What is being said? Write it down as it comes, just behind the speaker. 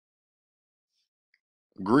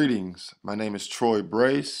Greetings, my name is Troy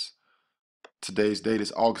Brace. Today's date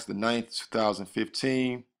is August the 9th,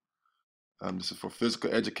 2015. This is for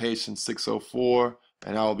Physical Education 604,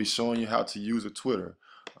 and I will be showing you how to use a Twitter.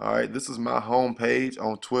 All right, this is my home page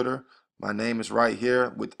on Twitter. My name is right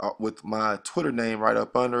here with my Twitter name right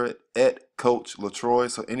up under it,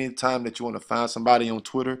 @CoachLatroy. So anytime that you want to find somebody on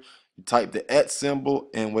Twitter, you type the @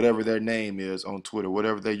 symbol and whatever their name is on Twitter,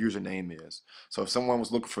 whatever their username is. So if someone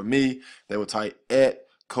was looking for me, they would type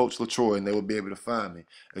 @Coach Latroy and they will be able to find me.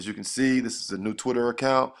 As you can see, this is a new Twitter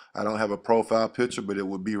account. I don't have a profile picture, but it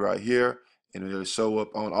will be right here, and it'll show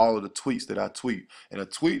up on all of the tweets that I tweet. And a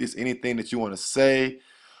tweet is anything that you want to say,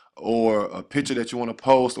 or a picture that you want to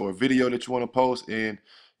post, or a video that you want to post, and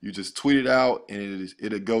you just tweet it out, and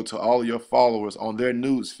it'll go to all of your followers on their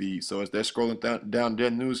news feed. So as they're scrolling down their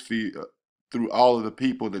news feed through all of the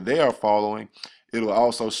people that they are following, it'll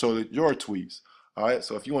also show your tweets. All right,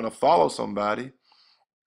 so if you want to follow somebody,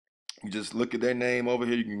 you just look at their name over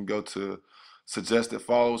here. You can go to suggested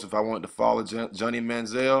follows. If I wanted to follow Johnny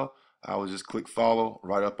Manziel, I would just click follow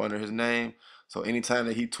right up under his name. So anytime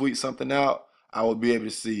that he tweets something out, I will be able to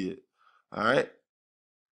see it. All right.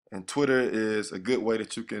 And Twitter is a good way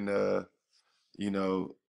that you can,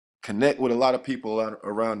 connect with a lot of people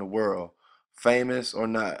around the world, famous or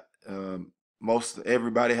not. Most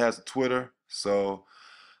everybody has a Twitter, so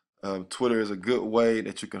Twitter is a good way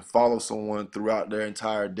that you can follow someone throughout their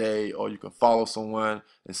entire day, or you can follow someone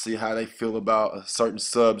and see how they feel about a certain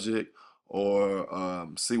subject, or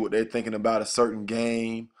see what they're thinking about a certain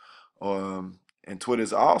game. And Twitter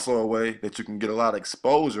is also a way that you can get a lot of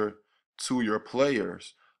exposure to your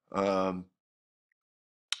players. Um,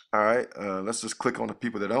 all right, let's just click on the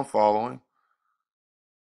people that I'm following.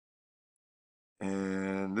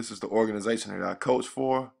 And this is the organization that I coach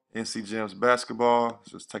for, NC Gems Basketball.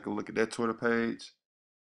 Let's just take a look at their Twitter page.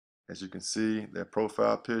 As you can see, their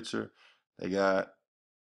profile picture, they got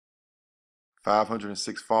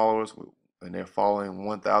 506 followers, and they're following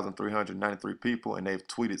 1,393 people, and they've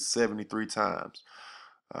tweeted 73 times.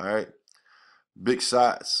 All right. Big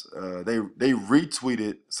Shots, they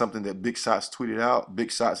retweeted something that Big Shots tweeted out. Big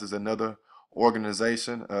Shots is another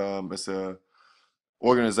organization. It's a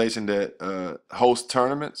organization that hosts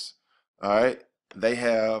tournaments. All right. They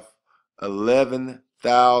have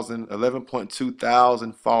 11.2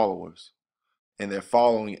 thousand followers, and they're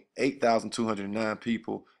following 8,209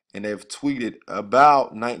 people, and they've tweeted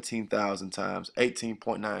about 19,000 times,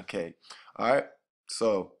 18.9K. All right.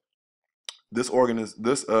 So this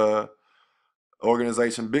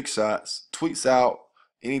organization, Big Shots, tweets out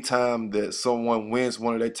anytime that someone wins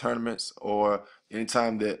one of their tournaments, or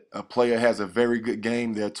anytime that a player has a very good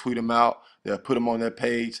game, they'll tweet them out, they'll put them on their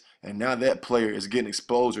page, and now that player is getting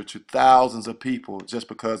exposure to thousands of people just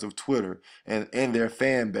because of Twitter and their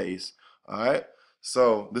fan base. All right.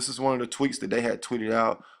 So this is one of the tweets that they had tweeted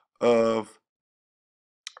out of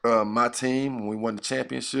my team when we won the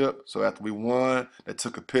championship. So after we won, they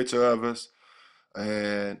took a picture of us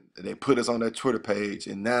and they put us on their Twitter page,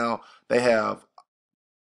 and now they have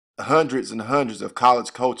hundreds and hundreds of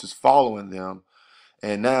college coaches following them,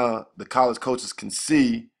 and now the college coaches can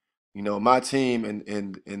see, my team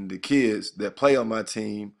and the kids that play on my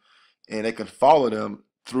team, and they can follow them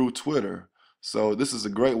through Twitter. So this is a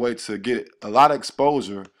great way to get a lot of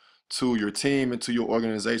exposure to your team and to your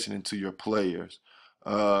organization and to your players.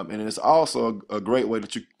 And it's also a great way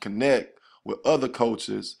that you can connect with other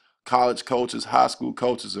coaches, college coaches, high school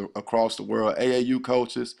coaches across the world, AAU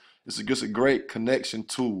coaches. It's just a great connection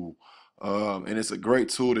tool. And it's a great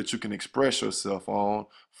tool that you can express yourself on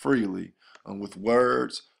freely, with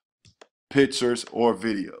words, pictures, or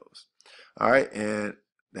videos. All right, and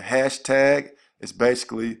the hashtag is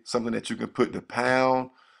basically something that you can put the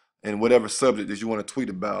pound and whatever subject that you want to tweet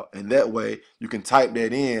about, and that way you can type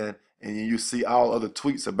that in and you see all other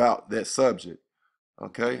tweets about that subject.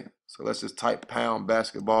 Okay, so let's just type pound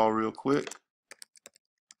basketball real quick.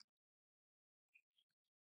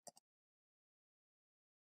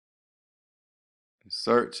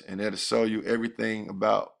 Search, and it'll show you everything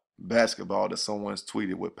about basketball that someone's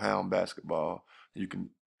tweeted with pound basketball. You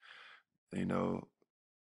can, you know,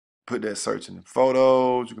 put that search in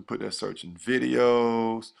photos, you can put that search in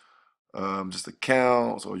videos, just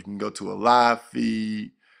accounts, or you can go to a live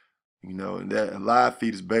feed. And that a live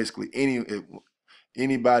feed is basically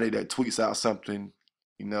anybody that tweets out something,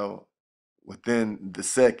 within the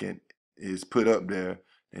second is put up there,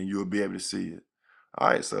 and you'll be able to see it. All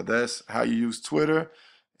right, so that's how you use Twitter,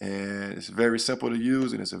 and it's very simple to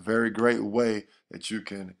use, and it's a very great way that you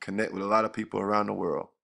can connect with a lot of people around the world.